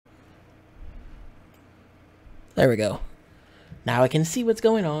There we go. Now I can see what's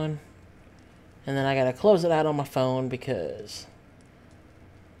going on. And then I gotta close it out on my phone because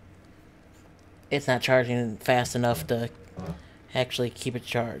it's not charging fast enough to actually keep it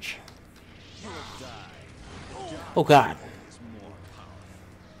charged. Oh god.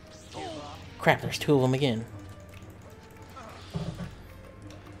 Crap, there's two of them again.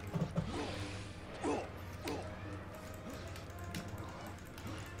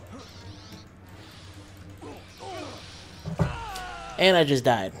 And I just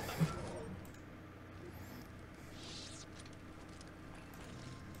died.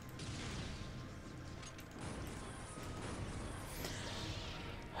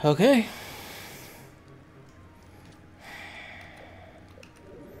 Okay.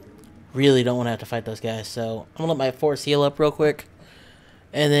 Really don't want to have to fight those guys, so I'm gonna let my force heal up real quick.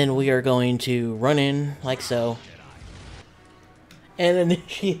 And then we are going to run in like so. And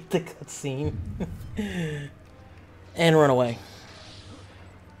initiate the cutscene. And run away.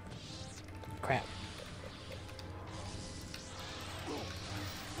 Crap.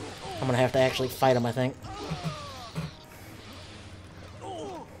 I'm gonna have to actually fight him, I think.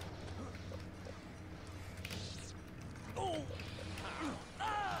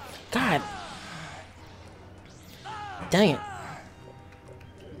 God. Dang it.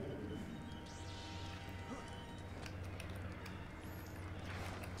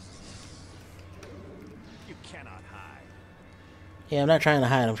 You cannot hide. Yeah, I'm not trying to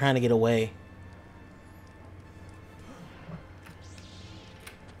hide. I'm trying to get away.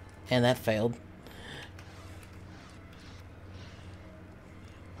 And that failed.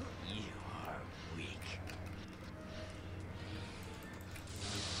 You are weak.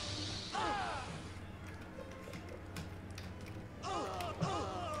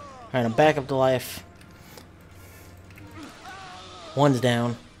 Alright, I'm back up to life. One's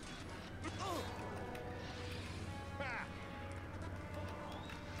down.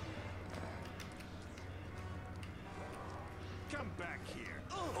 Come back here.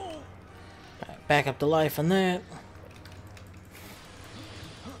 Alright, back up to life on that.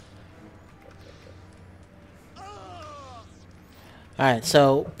 Alright,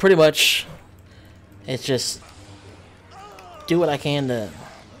 so pretty much it's just do what I can to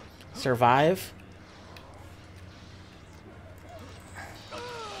survive.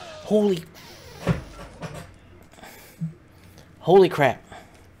 Holy crap.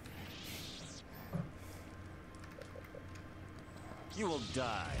 You will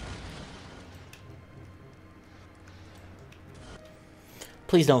die.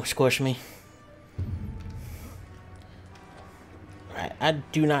 Please don't squish me. Alright, I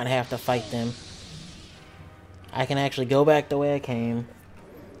do not have to fight them. I can actually go back the way I came.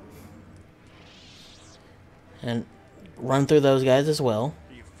 And run through those guys as well.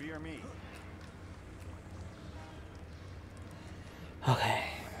 Do you fear me? Okay.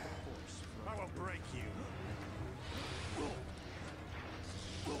 I will break you.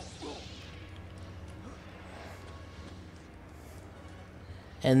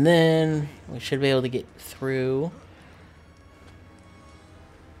 And then we should be able to get through.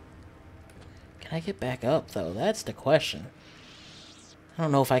 Can I get back up, though? That's the question. I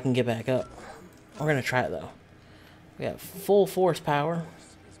don't know if I can get back up. We're going to try it, though. We got full force power.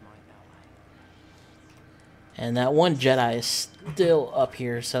 And that one Jedi is still up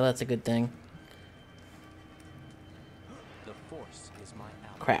here, so that's a good thing. The Force is my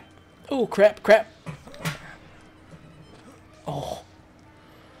ally. Crap. Oh, crap, crap. Oh.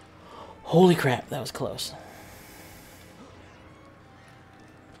 Holy crap, that was close.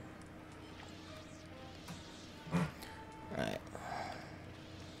 Alright.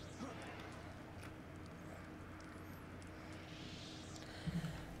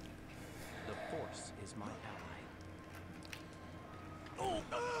 The Force is my ally.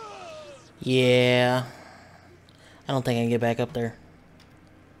 Yeah. I don't think I can get back up there.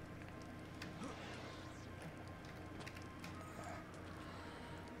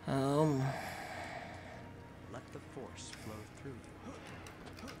 Let the Force flow through you.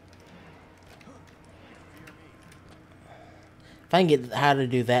 If I can get how to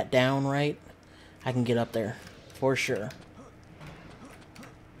do that down right, I can get up there. For sure.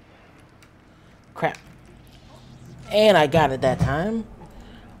 Crap. And I got it that time.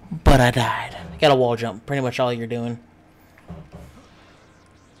 But I died. Got a wall jump. Pretty much all you're doing.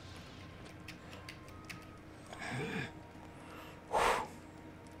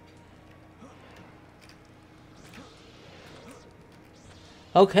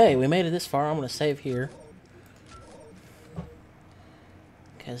 Okay, we made it this far. I'm going to save here.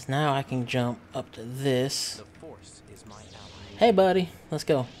 Because now I can jump up to this. The Force is my ally. Hey, buddy. Let's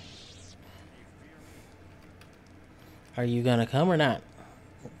go. Are you gonna come or not?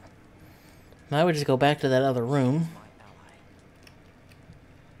 I would just go back to that other room. My ally.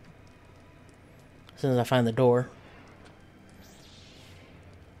 As soon as I find the door.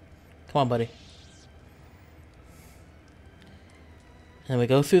 Come on, buddy. And we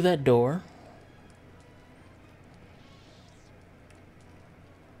go through that door.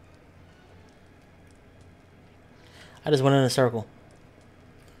 I just went in a circle.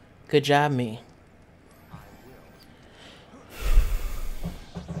 Good job, me.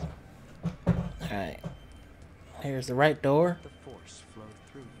 Alright. Here's the right door. The force flow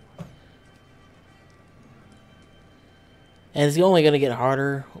through you. And it's only going to get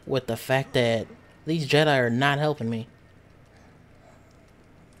harder with the fact that these Jedi are not helping me.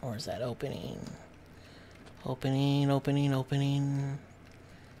 Or is that opening? Opening, opening, opening.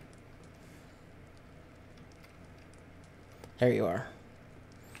 There you are.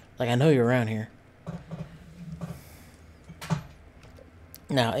 Like, I know you're around here.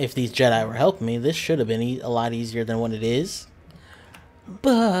 Now, if these Jedi were helping me, this should have been a lot easier than what it is.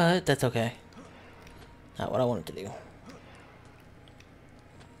 But that's okay. Not what I wanted to do.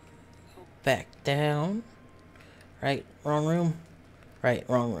 Back down. Right, wrong room. Right,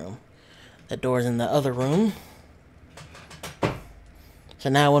 wrong room. That door's in the other room. So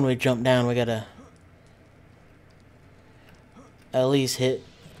now when we jump down, we gotta at least hit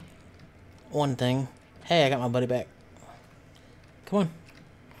one thing. Hey, I got my buddy back. Come on.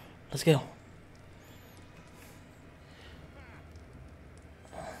 Let's go.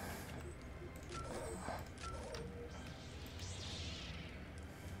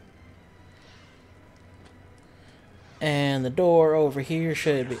 And the door over here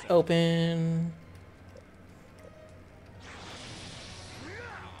should be open.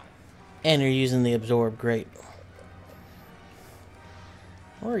 And you're using the absorb, great.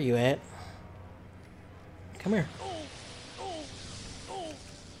 Where are you at? Come here.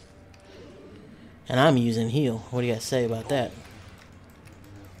 And I'm using heal. What do you guys say about that?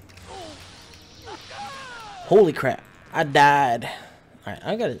 Holy crap. I died. Alright,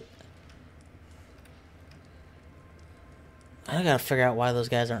 I gotta figure out why those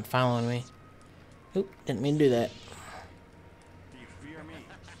guys aren't following me. Oop, didn't mean to do that.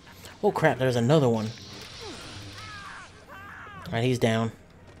 Oh crap, there's another one. Alright, he's down.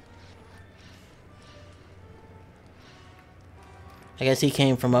 I guess he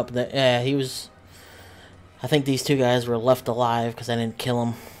came from up there. Yeah, he was... I think these two guys were left alive because I didn't kill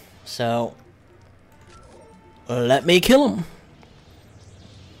them. So... let me kill him!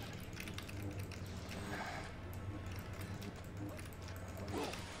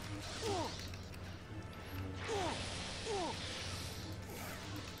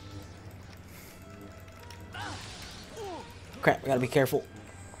 Crap, I gotta be careful.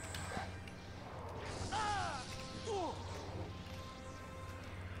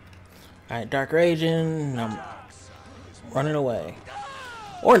 Alright, Dark Raging. I'm running away.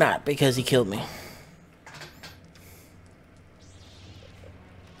 Or not, because he killed me.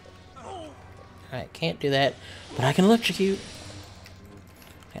 Alright, can't do that. But I can electrocute.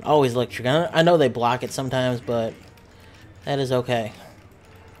 I can always electrocute. I know they block it sometimes, but that is okay.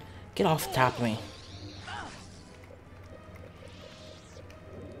 Get off the top of me.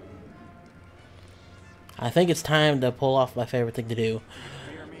 I think it's time to pull off my favorite thing to do.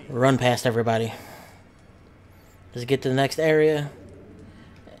 Run past everybody. Just get to the next area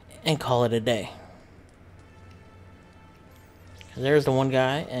and call it a day. 'Cause there's the one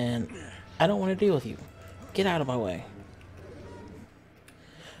guy, and I don't want to deal with you. Get out of my way.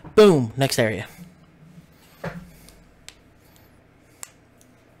 Boom! Next area.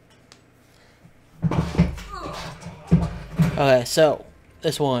 Okay, so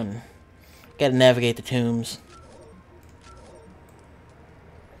this one. Gotta navigate the tombs.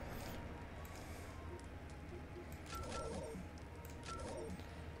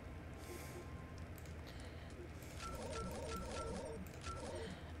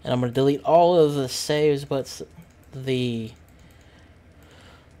 And I'm gonna delete all of the saves but the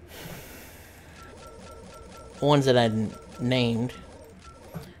ones that I named.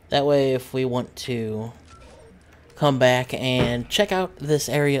 That way if we want to come back and check out this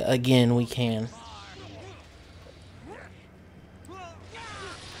area again, we can.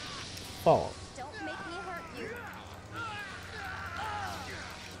 Fall. Don't make me hurt you.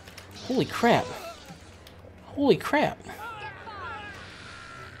 Holy crap. Holy crap.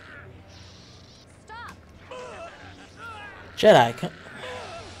 Stop. Jedi, come.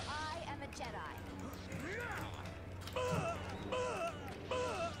 I am a Jedi.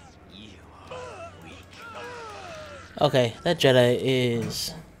 Okay, that Jedi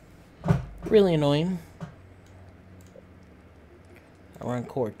is really annoying. I run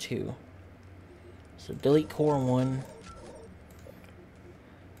core 2. So delete core 1.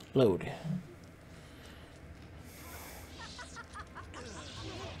 Load.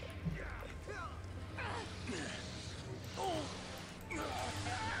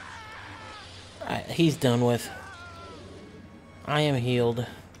 Alright, he's done with. I am healed.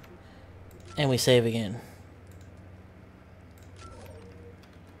 And we save again.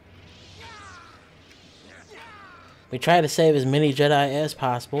 We try to save as many Jedi as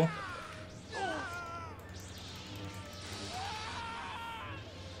possible.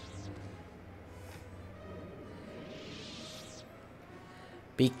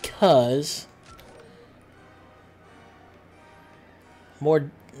 Because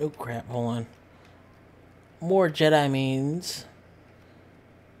more, oh crap, hold on. More Jedi means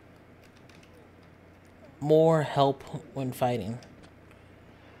more help when fighting.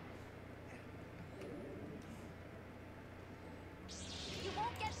 You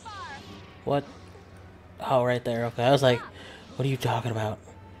won't get far. What? Oh, right there. Okay, I was like, what are you talking about?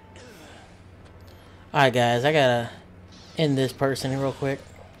 Alright, guys, I gotta end this person real quick.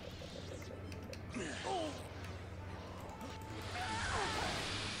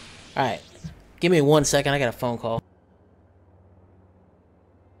 Alright, give me 1 second, I got a phone call.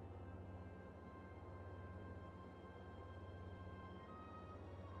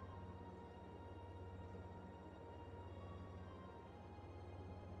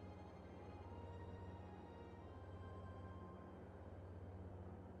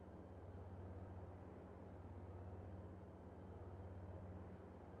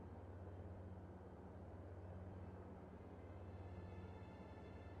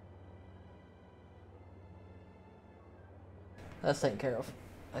 That's taken care of,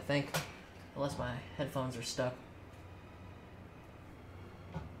 I think. Unless my headphones are stuck.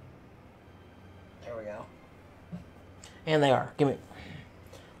 There we go. And they are. Give me.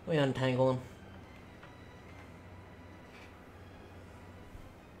 Let me untangle them.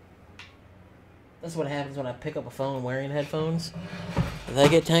 That's what happens when I pick up a phone wearing headphones. They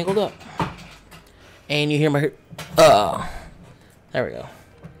get tangled up. And you hear my... there we go.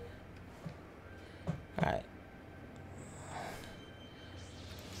 Alright.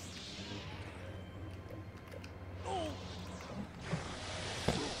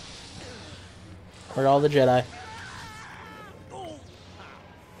 Where'd all the Jedi?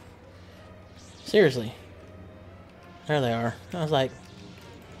 Seriously. There they are. I was like...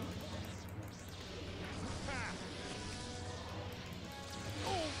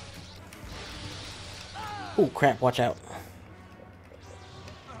 oh crap, watch out.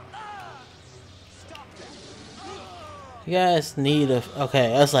 You guys need a...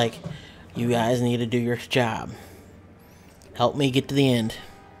 okay, I was like... you guys need to do your job. Help me get to the end.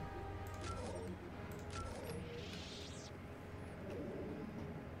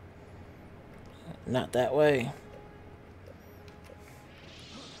 Not that way.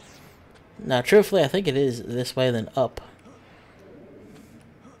 Now, truthfully, I think it is this way than up.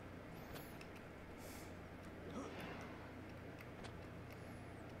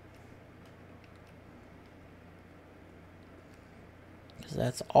 Because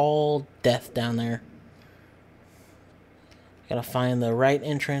that's all death down there. Gotta find the right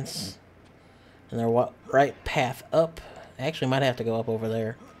entrance and the right path up. I actually might have to go up over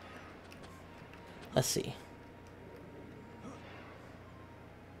there. Let's see.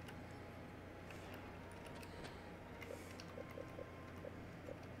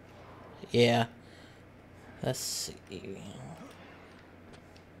 Yeah. Let's see.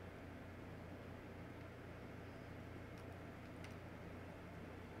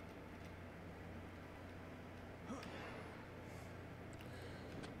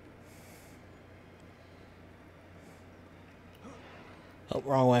 Oh,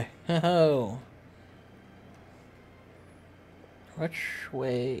 wrong way. Oh. Which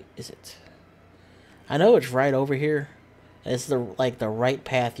way is it? I know it's right over here. It's the right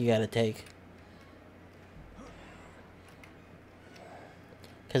path you gotta take.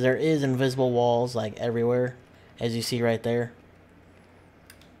 Because there is invisible walls like everywhere, as you see right there.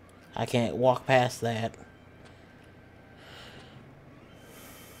 I can't walk past that.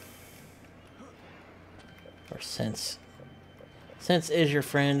 Or sense. Sense is your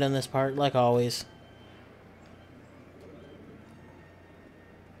friend on this part, like always.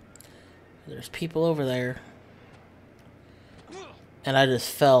 There's people over there. And I just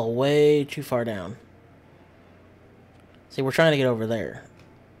fell way too far down. See, we're trying to get over there.